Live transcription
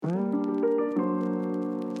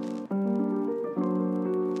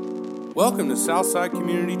Welcome to Southside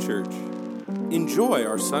Community Church. Enjoy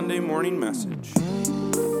our Sunday morning message.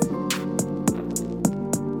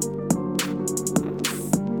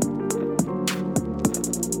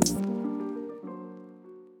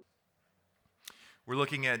 We're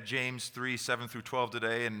looking at James 3, 7 through 12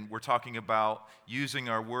 today, and we're talking about using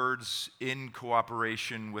our words in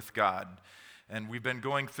cooperation with God. And we've been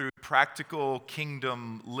going through practical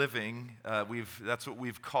kingdom living. That's what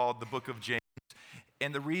we've called the book of James.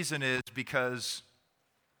 And the reason is because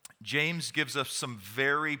James gives us some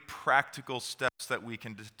very practical steps that we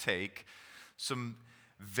can take, some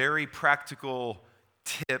very practical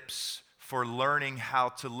tips for learning how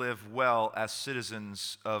to live well as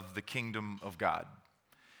citizens of the kingdom of God.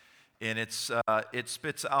 And it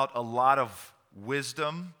spits out a lot of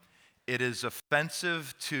wisdom. It is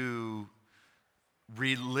offensive to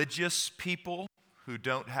religious people who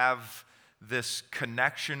don't have this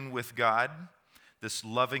connection with God, this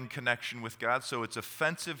loving connection with God. So it's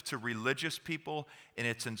offensive to religious people, and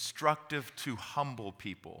it's instructive to humble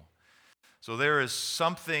people. So there is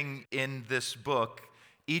something in this book.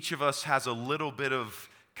 Each of us has a little bit of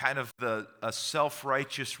kind of a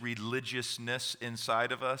self-righteous religiousness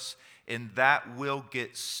inside of us, and that will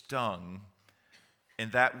get stung,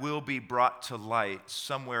 and that will be brought to light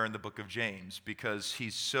somewhere in the book of James, because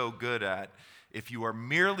he's so good at, if you are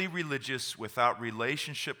merely religious without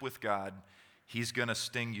relationship with God, he's going to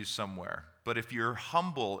sting you somewhere. But if we're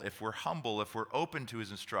humble, if we're open to his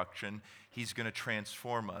instruction, he's going to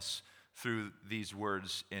transform us through these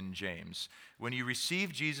words in James. When you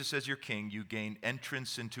receive Jesus as your king, you gain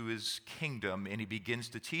entrance into his kingdom, and he begins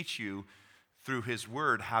to teach you through his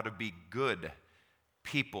word how to be good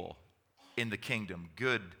people in the kingdom,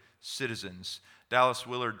 good citizens. Dallas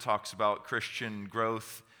Willard talks about Christian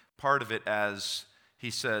growth, part of it as, he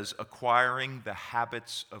says, acquiring the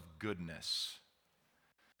habits of goodness.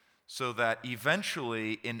 So that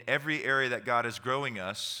eventually, in every area that God is growing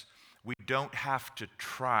us, we don't have to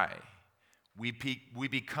try. We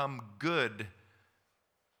become good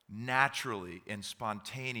naturally and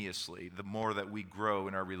spontaneously the more that we grow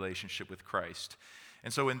in our relationship with Christ.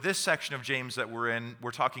 And so in this section of James that we're in,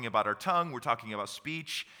 we're talking about our tongue, we're talking about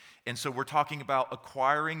speech, and so we're talking about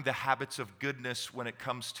acquiring the habits of goodness when it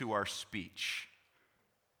comes to our speech.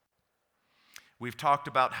 We've talked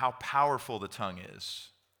about how powerful the tongue is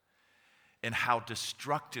and how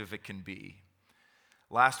destructive it can be.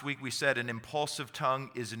 Last week we said an impulsive tongue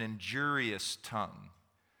is an injurious tongue.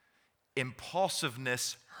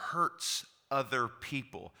 Impulsiveness hurts other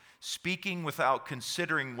people. Speaking without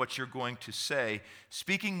considering what you're going to say,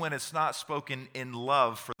 speaking when it's not spoken in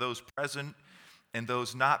love for those present and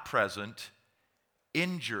those not present,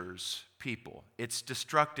 injures people. It's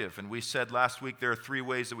destructive. And we said last week there are three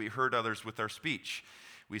ways that we hurt others with our speech.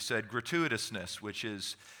 We said gratuitousness, which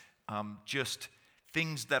is just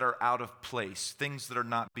things that are out of place, things that are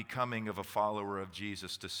not becoming of a follower of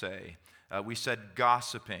Jesus to say. We said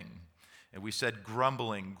gossiping, and we said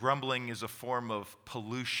grumbling. Grumbling is a form of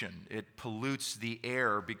pollution. It pollutes the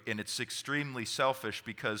air, and it's extremely selfish,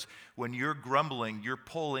 because when you're grumbling, you're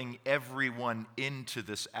pulling everyone into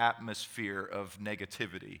this atmosphere of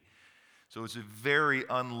negativity. So it's a very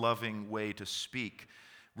unloving way to speak.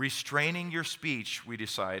 Restraining your speech, we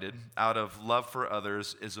decided, out of love for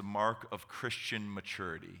others, is a mark of Christian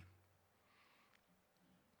maturity.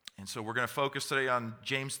 And so we're going to focus today on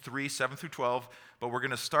James 3, 7 through 12, but we're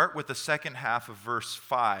going to start with the second half of verse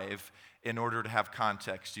 5 in order to have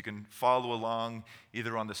context. You can follow along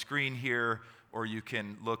either on the screen here, or you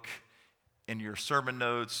can look in your sermon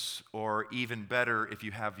notes, or even better, if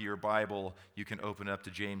you have your Bible, you can open up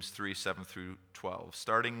to James 3, 7 through 12,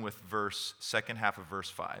 starting with second half of verse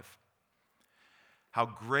 5. How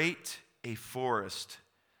great a forest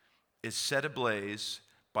is set ablaze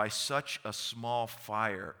by such a small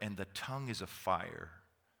fire, and the tongue is a fire,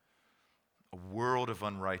 a world of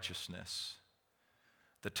unrighteousness.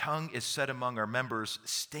 The tongue is set among our members,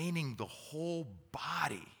 staining the whole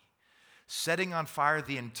body, setting on fire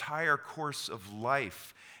the entire course of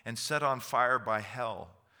life, and set on fire by hell.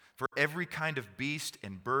 For every kind of beast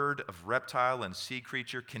and bird, of reptile and sea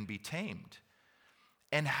creature can be tamed,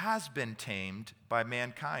 and has been tamed by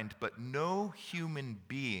mankind, but no human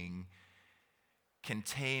being can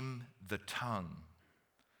tame the tongue.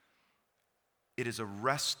 It is a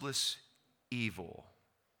restless evil,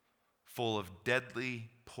 full of deadly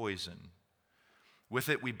poison. With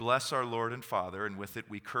it we bless our Lord and Father, and with it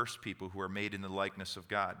we curse people who are made in the likeness of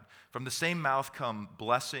God. From the same mouth come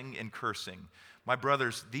blessing and cursing. My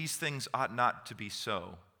brothers, these things ought not to be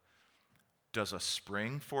so. Does a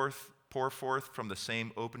spring pour forth from the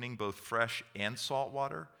same opening both fresh and salt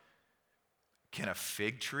water? Can a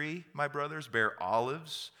fig tree, my brothers, bear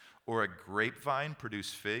olives, or a grapevine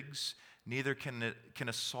produce figs? Neither can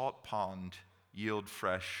a salt pond yield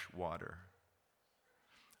fresh water.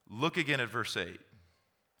 Look again at verse 8.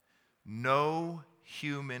 No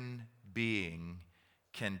human being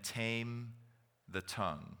can tame the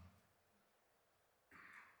tongue.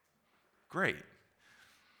 Great.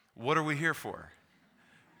 What are we here for?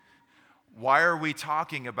 Why are we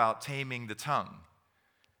talking about taming the tongue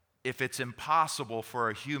if it's impossible for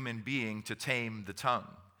a human being to tame the tongue?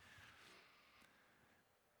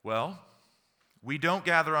 Well, we don't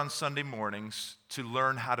gather on Sunday mornings to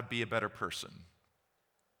learn how to be a better person.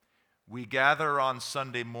 We gather on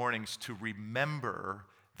Sunday mornings to remember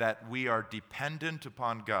that we are dependent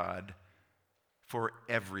upon God for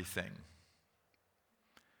everything.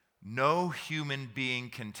 No human being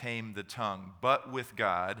can tame the tongue, but with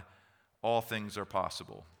God, all things are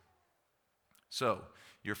possible. So,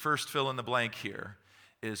 your first fill in the blank here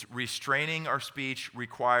is restraining our speech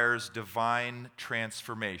requires divine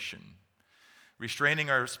transformation. Restraining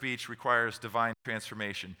our speech requires divine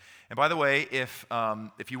transformation. And by the way, if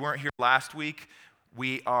you weren't here last week,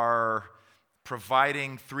 we are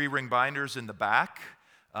providing 3-ring binders in the back.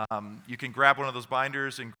 You can grab one of those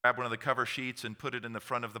binders and grab one of the cover sheets and put it in the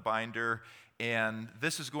front of the binder. And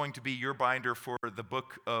this is going to be your binder for the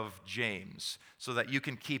book of James, so that you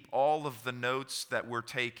can keep all of the notes that we're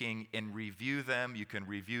taking and review them. You can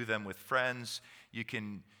review them with friends. You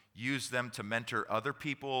can use them to mentor other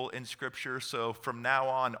people in Scripture. So from now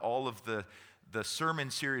on, all of the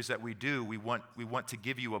sermon series that we do, we want to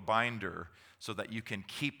give you a binder so that you can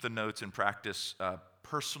keep the notes and practice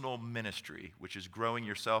personal ministry, which is growing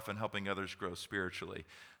yourself and helping others grow spiritually.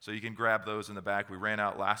 So you can grab those in the back. We ran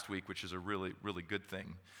out last week, which is a really, really good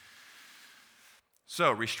thing.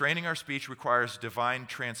 So restraining our speech requires divine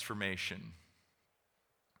transformation.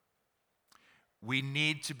 We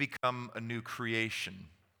need to become a new creation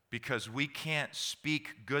because we can't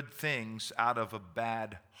speak good things out of a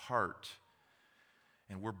bad heart.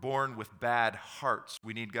 And we're born with bad hearts.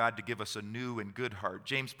 We need God to give us a new and good heart.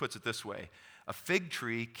 James puts it this way: a fig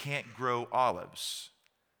tree can't grow olives.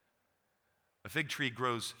 A fig tree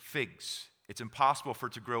grows figs. It's impossible for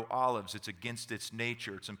it to grow olives. It's against its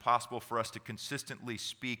nature. It's impossible for us to consistently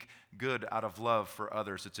speak good out of love for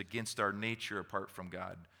others. It's against our nature apart from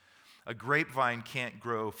God. A grapevine can't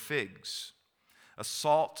grow figs. A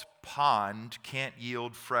salt pond can't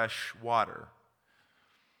yield fresh water.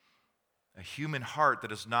 A human heart that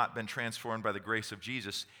has not been transformed by the grace of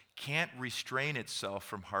Jesus can't restrain itself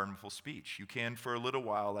from harmful speech. You can for a little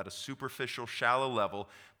while at a superficial, shallow level,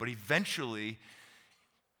 but eventually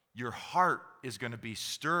your heart is going to be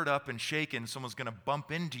stirred up and shaken. Someone's going to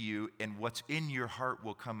bump into you, and what's in your heart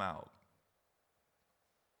will come out.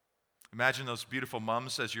 Imagine those beautiful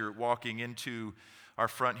mums as you're walking into our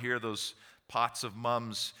front here, those pots of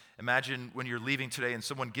mums. Imagine when you're leaving today and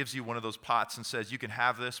someone gives you one of those pots and says, you can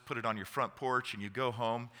have this, put it on your front porch, and you go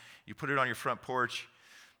home, you put it on your front porch,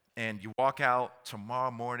 and you walk out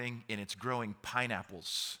tomorrow morning and it's growing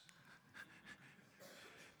pineapples.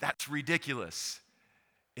 That's ridiculous.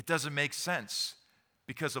 It doesn't make sense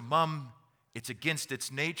because a mum, it's against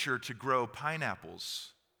its nature to grow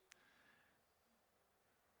pineapples.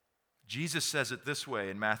 Jesus says it this way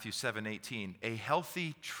in Matthew 7:18, a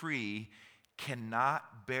healthy tree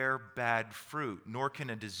cannot bear bad fruit, nor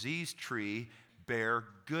can a diseased tree bear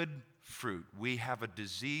good fruit. We have a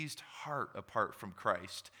diseased heart apart from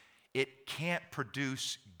Christ. It can't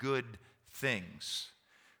produce good things.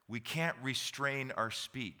 We can't restrain our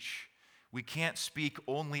speech. We can't speak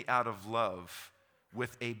only out of love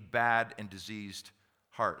with a bad and diseased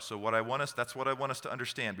heart. So that's what I want us to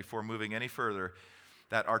understand before moving any further,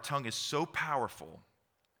 that our tongue is so powerful,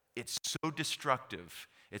 it's so destructive,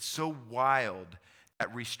 it's so wild,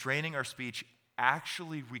 that restraining our speech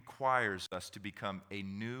actually requires us to become a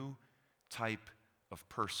new type of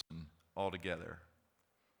person altogether.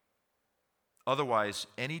 Otherwise,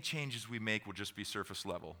 any changes we make will just be surface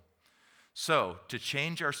level. So, to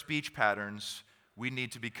change our speech patterns, we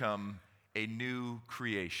need to become a new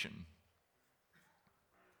creation.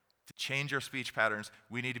 To change our speech patterns,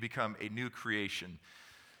 we need to become a new creation.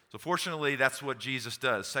 So fortunately, that's what Jesus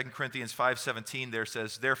does. 2 Corinthians 5:17 there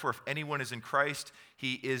says, therefore, if anyone is in Christ,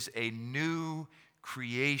 he is a new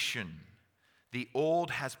creation. The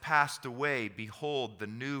old has passed away. Behold, the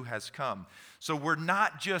new has come. So we're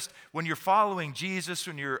not just, when you're following Jesus,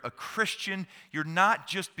 when you're a Christian, you're not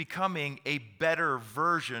just becoming a better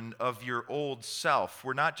version of your old self.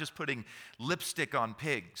 We're not just putting lipstick on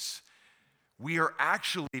pigs. We are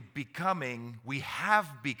actually we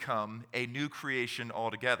have become a new creation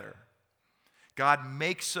altogether. God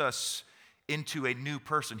makes us into a new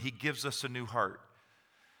person. He gives us a new heart.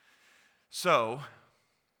 So,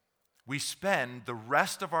 we spend the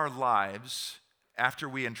rest of our lives, after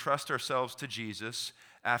we entrust ourselves to Jesus,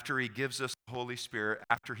 after he gives us the Holy Spirit,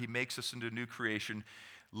 after he makes us into a new creation,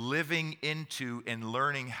 living into and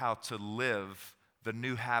learning how to live the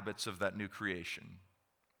new habits of that new creation.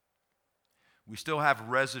 We still have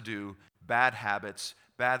residue, bad habits,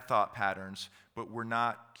 bad thought patterns, but we're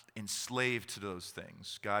not enslaved to those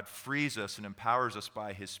things. God frees us and empowers us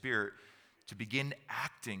by his Spirit to begin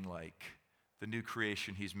acting like the new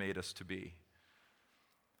creation he's made us to be.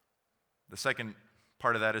 The second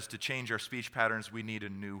part of that is to change our speech patterns, we need a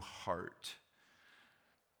new heart.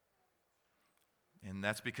 And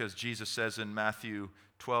that's because Jesus says in Matthew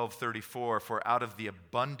 12:34, "For out of the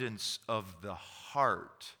abundance of the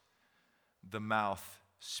heart, the mouth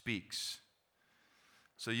speaks."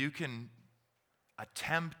 So you can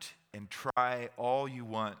attempt and try all you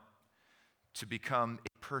want to become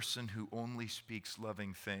a person who only speaks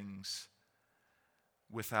loving things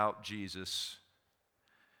without Jesus,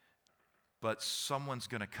 but someone's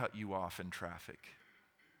going to cut you off in traffic.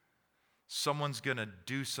 Someone's going to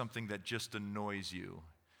do something that just annoys you.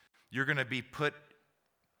 You're going to be put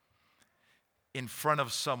in front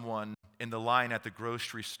of someone in the line at the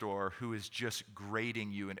grocery store who is just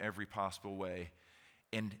grating you in every possible way,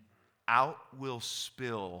 and out will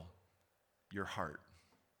spill your heart.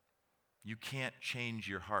 You can't change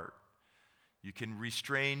your heart. You can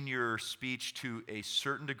restrain your speech to a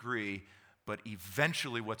certain degree, but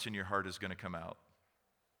eventually what's in your heart is going to come out.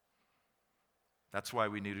 That's why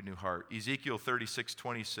we need a new heart. Ezekiel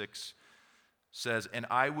 36:26 says, "And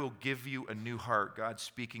I will give you a new heart," God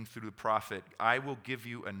speaking through the prophet, "I will give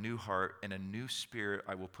you a new heart, and a new spirit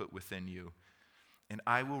I will put within you. And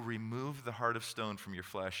I will remove the heart of stone from your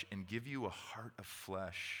flesh and give you a heart of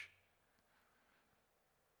flesh."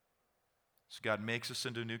 So God makes us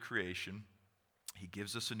into a new creation. He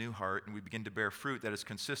gives us a new heart, and we begin to bear fruit that is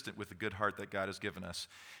consistent with the good heart that God has given us.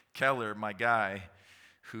 Keller, my guy,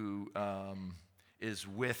 who is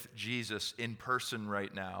with Jesus in person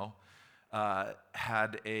right now,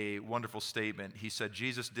 had a wonderful statement. He said,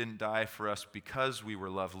 "Jesus didn't die for us because we were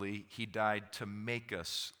lovely. He died to make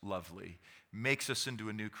us lovely, makes us into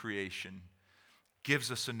a new creation,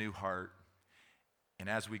 gives us a new heart. And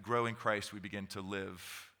as we grow in Christ, we begin to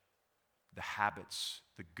live the habits,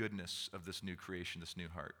 the goodness of this new creation, this new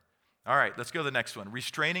heart." All right, let's go to the next one.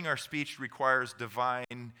 Restraining our speech requires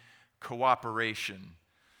divine cooperation.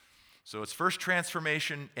 So it's first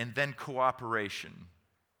transformation and then cooperation.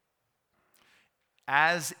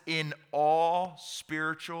 As in all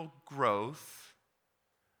spiritual growth,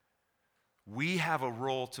 we have a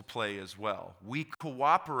role to play as well. We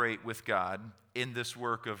cooperate with God in this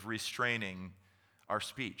work of restraining our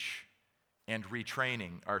speech and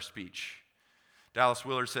retraining our speech. Dallas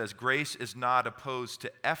Willard says, "Grace is not opposed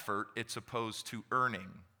to effort, it's opposed to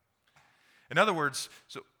earning." In other words,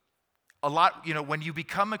 when you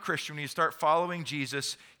become a Christian, when you start following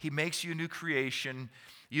Jesus, he makes you a new creation.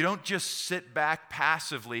 You don't just sit back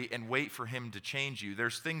passively and wait for him to change you.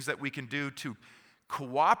 There's things that we can do to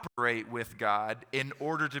cooperate with God in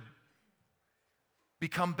order to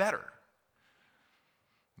become better.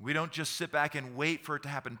 We don't just sit back and wait for it to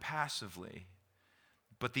happen passively.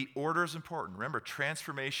 But the order is important. Remember,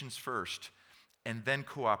 transformation's first, and then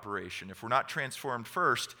cooperation. If we're not transformed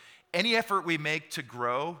first, any effort we make to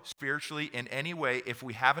grow spiritually in any way, if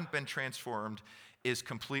we haven't been transformed, is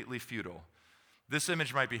completely futile. This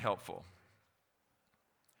image might be helpful.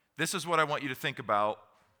 This is what I want you to think about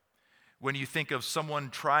when you think of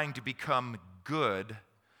someone trying to become good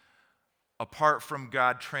apart from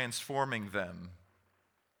God transforming them.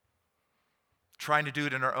 Trying to do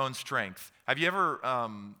it in our own strength. Have you ever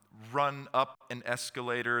run up an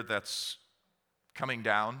escalator that's coming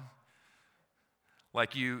down?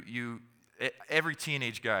 Like every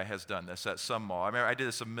teenage guy has done this at some mall. I remember I did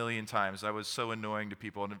this a million times. I was so annoying to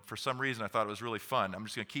people, and for some reason I thought it was really fun. I'm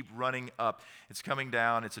just going to keep running up. It's coming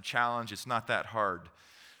down. It's a challenge. It's not that hard.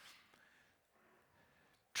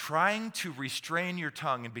 Trying to restrain your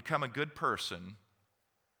tongue and become a good person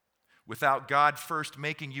without God first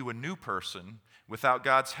making you a new person, without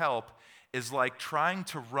God's help, is like trying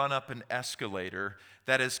to run up an escalator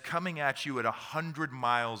that is coming at you at 100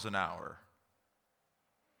 miles an hour,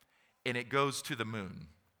 and it goes to the moon.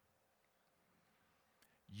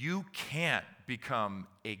 You can't become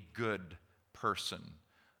a good person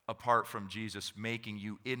apart from Jesus making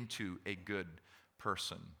you into a good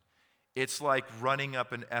person. It's like running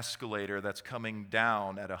up an escalator that's coming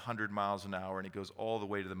down at 100 miles an hour, and it goes all the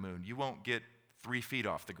way to the moon. You won't get 3 feet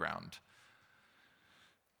off the ground.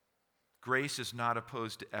 Grace is not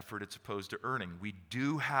opposed to effort, it's opposed to earning. We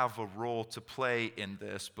do have a role to play in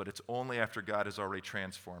this, but it's only after God has already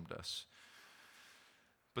transformed us.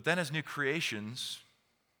 But then as new creations,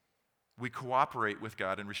 we cooperate with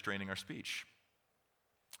God in restraining our speech.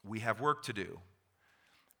 We have work to do.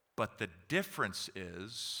 But the difference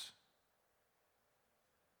is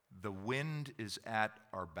the wind is at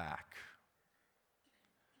our back.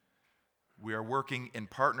 We are working in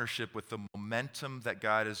partnership with the momentum that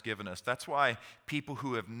God has given us. That's why people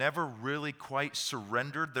who have never really quite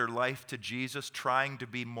surrendered their life to Jesus, trying to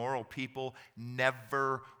be moral people,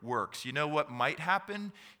 never works. You know what might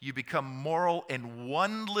happen? You become moral in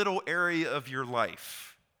one little area of your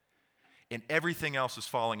life, and everything else is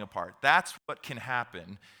falling apart. That's what can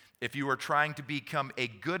happen if you are trying to become a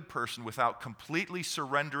good person without completely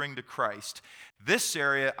surrendering to Christ. This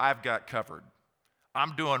area I've got covered.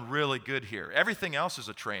 I'm doing really good here. Everything else is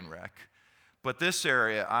a train wreck, but this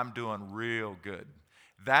area I'm doing real good.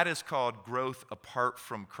 That is called growth apart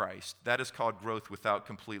from Christ. That is called growth without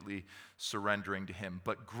completely surrendering to Him.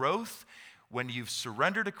 But growth, when you've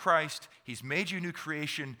surrendered to Christ, He's made you a new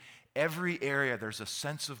creation, every area there's a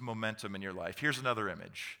sense of momentum in your life. Here's another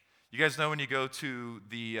image. You guys know when you go to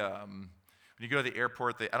the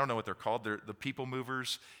airport, I don't know what they're called. They're the people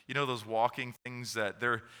movers. You know those walking things that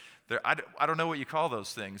I don't know what you call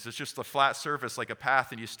those things. It's just a flat surface like a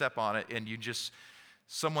path, and you step on it, and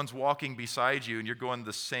someone's walking beside you, and you're going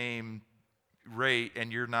the same rate,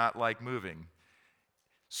 and you're not like moving.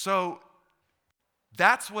 So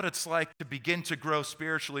that's what it's like to begin to grow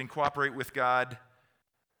spiritually and cooperate with God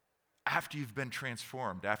after you've been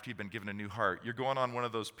transformed, after you've been given a new heart. You're going on one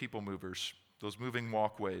of those people movers, those moving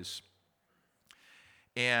walkways,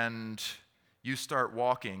 and you start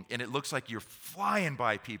walking, and it looks like you're flying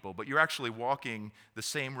by people, but you're actually walking the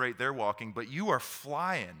same rate they're walking, but you are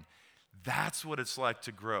flying. That's what it's like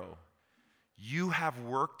to grow. You have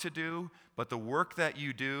work to do, but the work that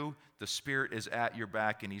you do, the Spirit is at your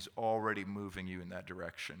back, and He's already moving you in that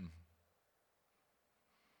direction.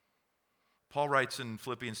 Paul writes in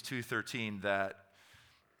Philippians 2:13 that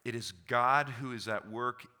it is God who is at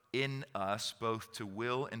work in us, both to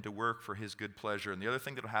will and to work for His good pleasure. And the other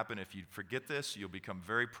thing that will happen if you forget this, you'll become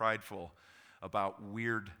very prideful about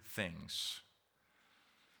weird things.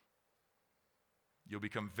 You'll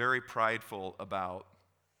become very prideful about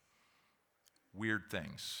weird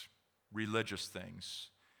things, religious things,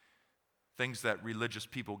 things that religious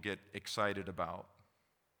people get excited about,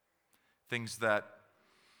 things that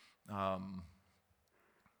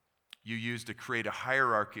you use to create a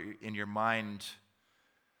hierarchy in your mind,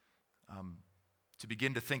 to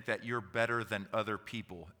begin to think that you're better than other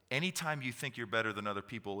people. Anytime you think you're better than other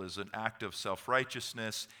people is an act of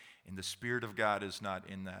self-righteousness, and the Spirit of God is not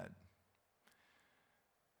in that.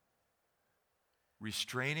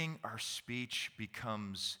 Restraining our speech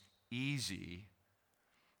becomes easy,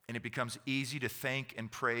 and it becomes easy to thank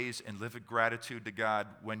and praise and live in gratitude to God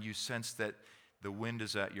when you sense that the wind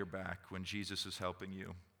is at your back, when Jesus is helping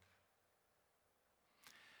you.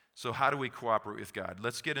 So how do we cooperate with God?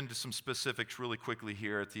 Let's get into some specifics really quickly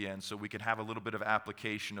here at the end so we can have a little bit of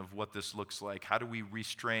application of what this looks like. How do we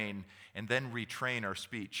restrain and then retrain our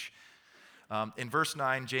speech? In verse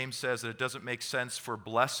 9, James says that it doesn't make sense for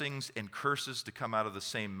blessings and curses to come out of the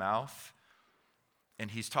same mouth.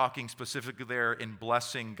 And he's talking specifically there in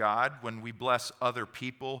blessing God. When we bless other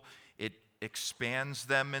people, it expands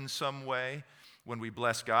them in some way. When we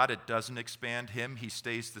bless God, it doesn't expand Him. He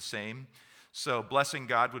stays the same. So blessing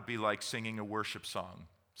God would be like singing a worship song.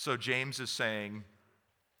 So James is saying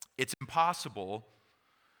it's impossible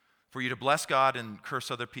for you to bless God and curse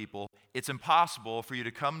other people. It's impossible for you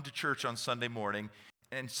to come to church on Sunday morning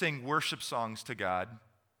and sing worship songs to God,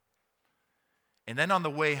 and then on the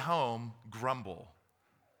way home, grumble.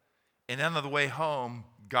 And then on the way home,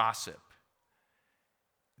 gossip.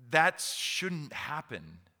 That shouldn't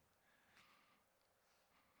happen.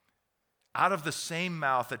 Out of the same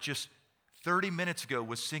mouth that just 30 minutes ago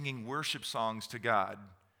was singing worship songs to God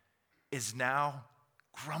is now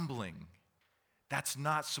grumbling. That's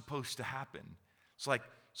not supposed to happen. It's like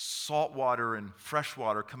salt water and fresh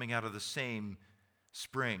water coming out of the same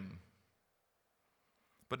spring.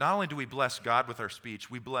 But not only do we bless God with our speech,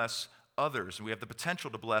 we bless others, and we have the potential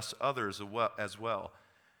to bless others as well,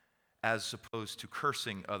 as opposed to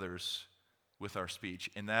cursing others with our speech.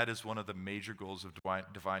 And that is one of the major goals of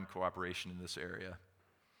divine cooperation in this area.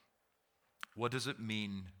 What does it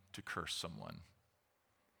mean to curse someone?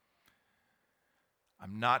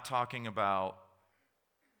 I'm not talking about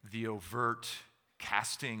the overt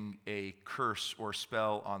casting a curse or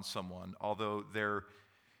spell on someone, although there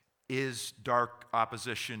is dark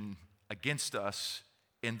opposition against us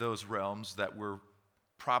in those realms that we're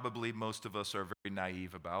probably most of us are very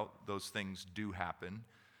naive about. Those things do happen.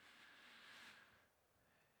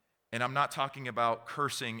 And I'm not talking about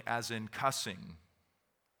cursing as in cussing.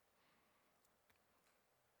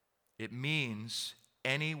 It means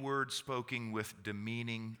any word spoken with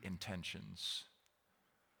demeaning intentions.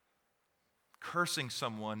 Cursing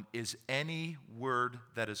someone is any word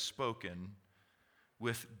that is spoken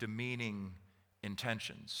with demeaning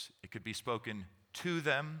intentions. It could be spoken to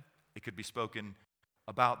them, it could be spoken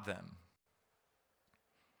about them.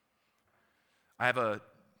 I have a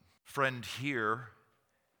friend here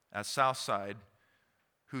at Southside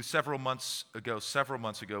who several months ago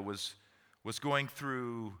was going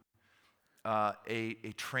through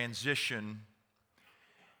a transition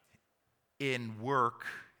in work,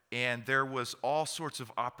 and there was all sorts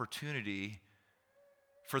of opportunity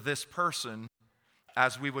for this person,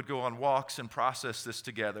 as we would go on walks and process this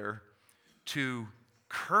together, to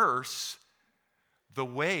curse the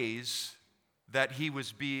ways that he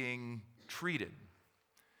was being treated.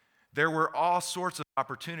 There were all sorts of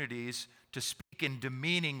opportunities to speak in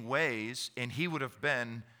demeaning ways, and he would have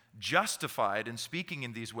been justified in speaking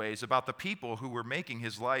in these ways about the people who were making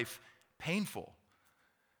his life painful.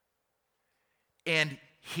 And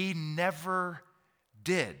he never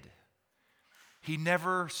did. He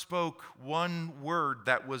never spoke one word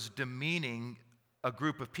that was demeaning a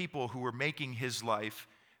group of people who were making his life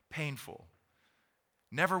painful.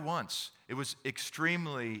 Never once. It was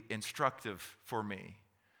extremely instructive for me,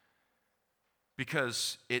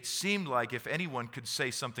 because it seemed like if anyone could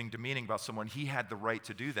say something demeaning about someone, he had the right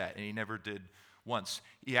to do that, and he never did once.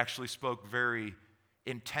 He actually spoke very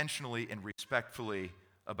intentionally and respectfully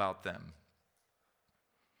about them.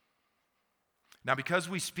 Now, because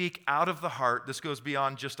we speak out of the heart, this goes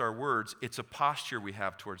beyond just our words. It's a posture we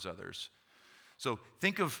have towards others. So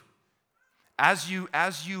think of, as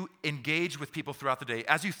you engage with people throughout the day,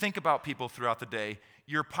 as you think about people throughout the day,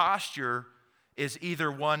 your posture is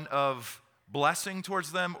either one of blessing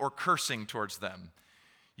towards them or cursing towards them.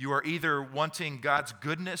 You are either wanting God's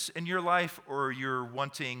goodness in your life, or you're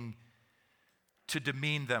wanting to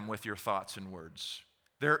demean them with your thoughts and words.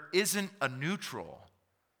 There isn't a neutral.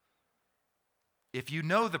 If you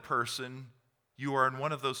know the person, you are in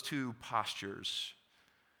one of those two postures.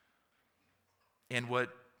 And what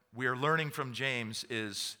we are learning from James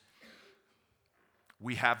is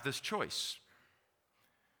we have this choice.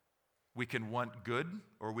 We can want good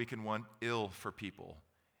or we can want ill for people.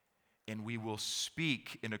 And we will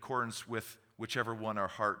speak in accordance with whichever one our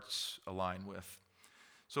hearts align with.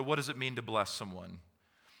 So what does it mean to bless someone?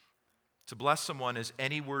 To bless someone is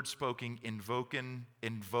any word spoken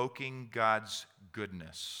invoking God's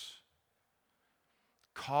goodness,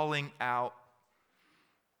 calling out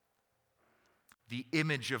the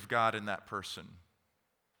image of God in that person,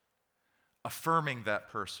 affirming that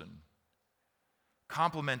person,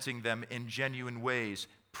 complimenting them in genuine ways,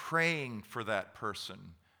 praying for that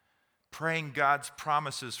person, praying God's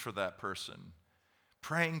promises for that person,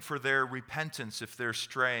 praying for their repentance if they're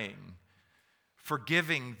straying,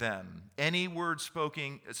 forgiving them. Any word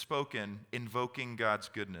spoken invoking God's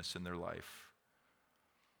goodness in their life.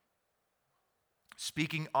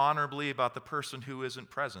 Speaking honorably about the person who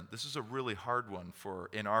isn't present. This is a really hard one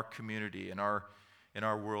in our community, in our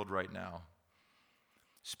world right now.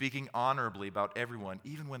 Speaking honorably about everyone,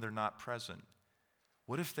 even when they're not present.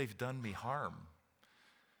 What if they've done me harm?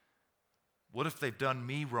 What if they've done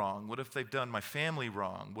me wrong? What if they've done my family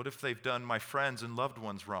wrong? What if they've done my friends and loved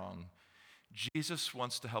ones wrong? Jesus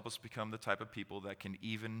wants to help us become the type of people that can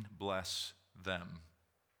even bless them.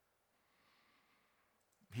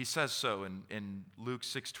 He says so in Luke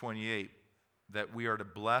 6:28, that we are to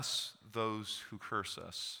bless those who curse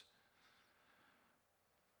us.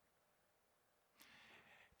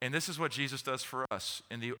 And this is what Jesus does for us.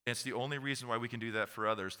 And it's the only reason why we can do that for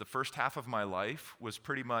others. The first half of my life was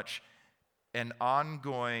pretty much an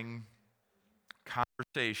ongoing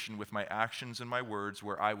conversation with my actions and my words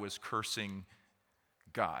where I was cursing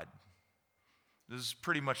God. This is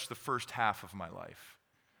pretty much the first half of my life.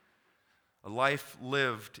 A life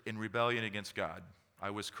lived in rebellion against God. I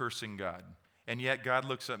was cursing God. And yet God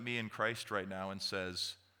looks at me in Christ right now and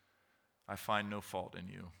says, I find no fault in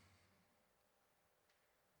you.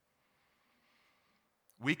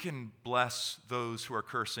 We can bless those who are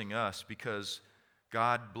cursing us because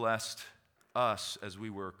God blessed us as we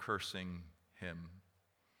were cursing him.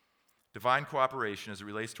 Divine cooperation as it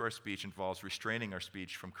relates to our speech involves restraining our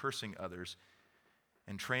speech from cursing others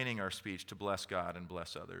and training our speech to bless God and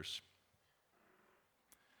bless others.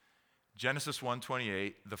 Genesis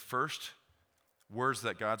 1:28, the first words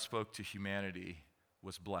that God spoke to humanity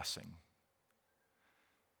was blessing.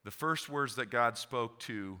 the first words that God spoke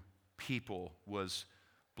to people was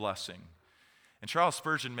blessing. And Charles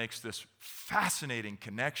Spurgeon makes this fascinating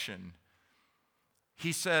connection.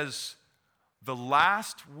 He says, the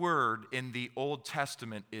last word in the Old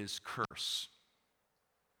Testament is curse.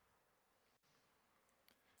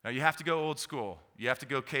 Now you have to go old school. You have to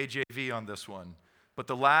go KJV on this one. But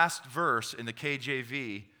the last verse in the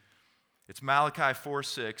KJV, it's Malachi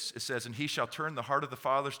 4:6. It says, "And he shall turn the heart of the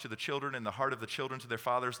fathers to the children, and the heart of the children to their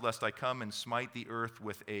fathers, lest I come and smite the earth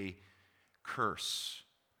with a curse."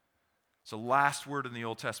 It's the last word in the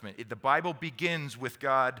Old Testament. The Bible begins with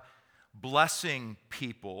God blessing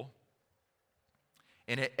people,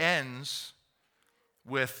 and it ends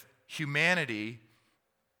with humanity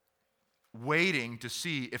waiting to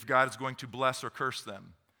see if God is going to bless or curse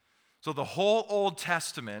them. So the whole Old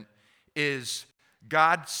Testament is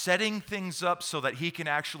God setting things up so that he can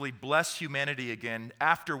actually bless humanity again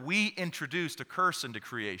after we introduced a curse into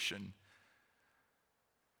creation.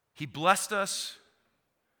 He blessed us.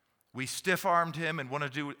 We stiff-armed him and want to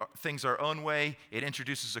do things our own way. It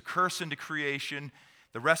introduces a curse into creation.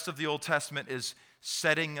 The rest of the Old Testament is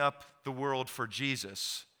setting up the world for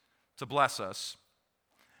Jesus to bless us.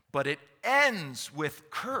 But it ends with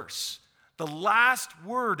curse. The last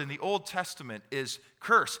word in the Old Testament is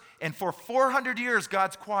curse. And for 400 years,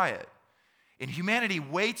 God's quiet. And humanity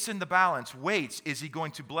waits in the balance, waits. Is he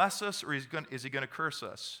going to bless us or is he going to curse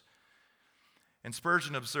us? And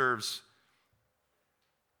Spurgeon observes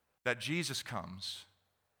that Jesus comes,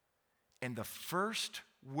 and the first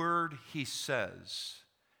word he says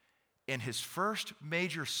in his first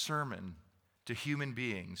major sermon to human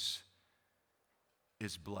beings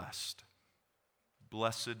is blessed.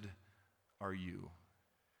 Blessed are you.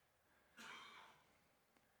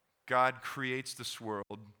 God creates this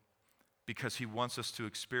world because he wants us to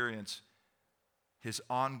experience his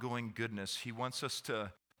ongoing goodness. He wants us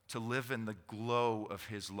to live in the glow of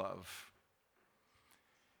his love.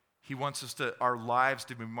 He wants our lives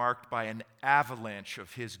to be marked by an avalanche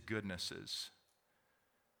of his goodnesses.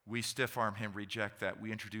 We stiff-arm him, reject that.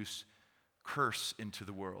 We introduce curse into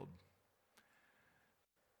the world.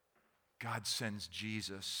 God sends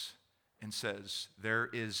Jesus and says, there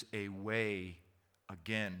is a way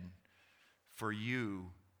again for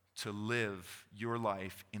you to live your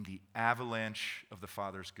life in the avalanche of the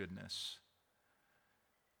Father's goodness.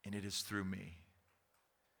 And it is through me.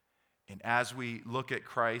 And as we look at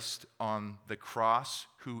Christ on the cross,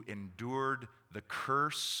 who endured the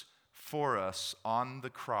curse for us on the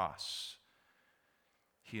cross,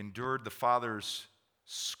 he endured the Father's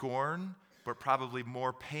scorn, but probably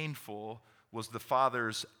more painful was the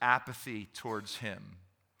Father's apathy towards him.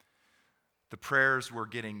 The prayers were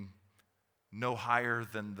getting no higher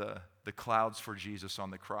than the clouds for Jesus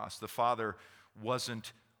on the cross. The Father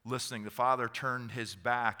wasn't listening. The Father turned his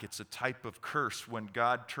back. It's a type of curse when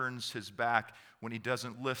God turns his back, when he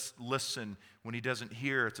doesn't listen, when he doesn't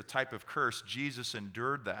hear. It's a type of curse. Jesus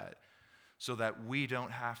endured that so that we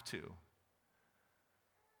don't have to.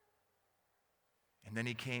 And then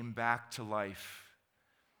he came back to life.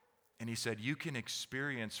 And he said, you can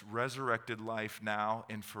experience resurrected life now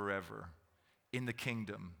and forever in the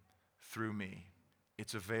kingdom through me.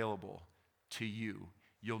 It's available to you.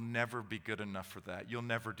 You'll never be good enough for that. You'll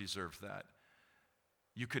never deserve that.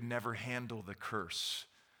 You could never handle the curse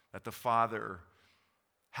that the Father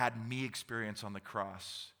had me experience on the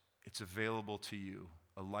cross. It's available to you,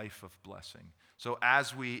 a life of blessing. So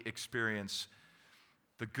as we experience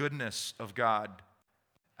the goodness of God,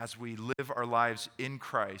 as we live our lives in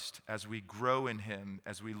Christ, as we grow in him,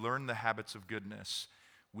 as we learn the habits of goodness,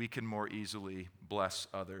 we can more easily bless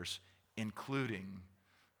others, including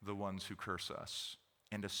the ones who curse us,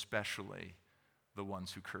 and especially the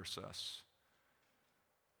ones who curse us.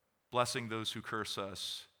 Blessing those who curse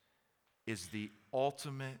us is the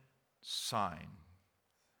ultimate sign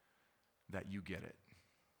that you get it,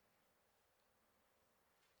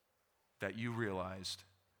 that you realized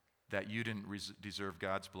that you didn't deserve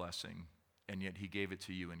God's blessing, and yet he gave it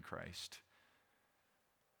to you in Christ.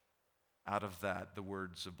 Out of that, the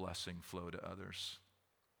words of blessing flow to others.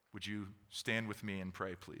 Would you stand with me and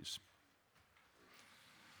pray, please?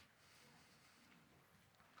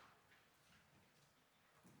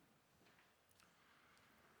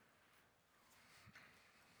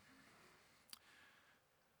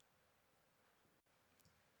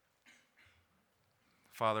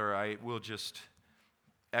 Father, I will just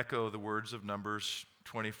echo the words of Numbers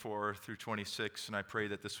 24 through 26, and I pray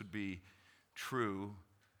that this would be true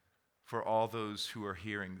for all those who are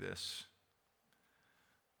hearing this.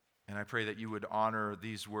 And I pray that you would honor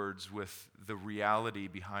these words with the reality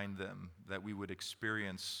behind them, that we would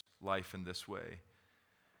experience life in this way.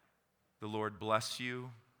 The Lord bless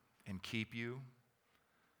you and keep you.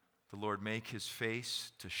 The Lord make his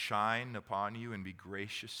face to shine upon you and be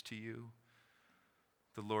gracious to you.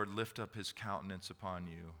 The Lord lift up his countenance upon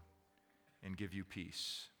you and give you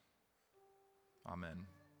peace. Amen.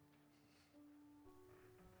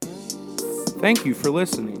 Thank you for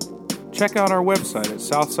listening. Check out our website at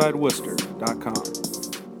southsideworcester.com.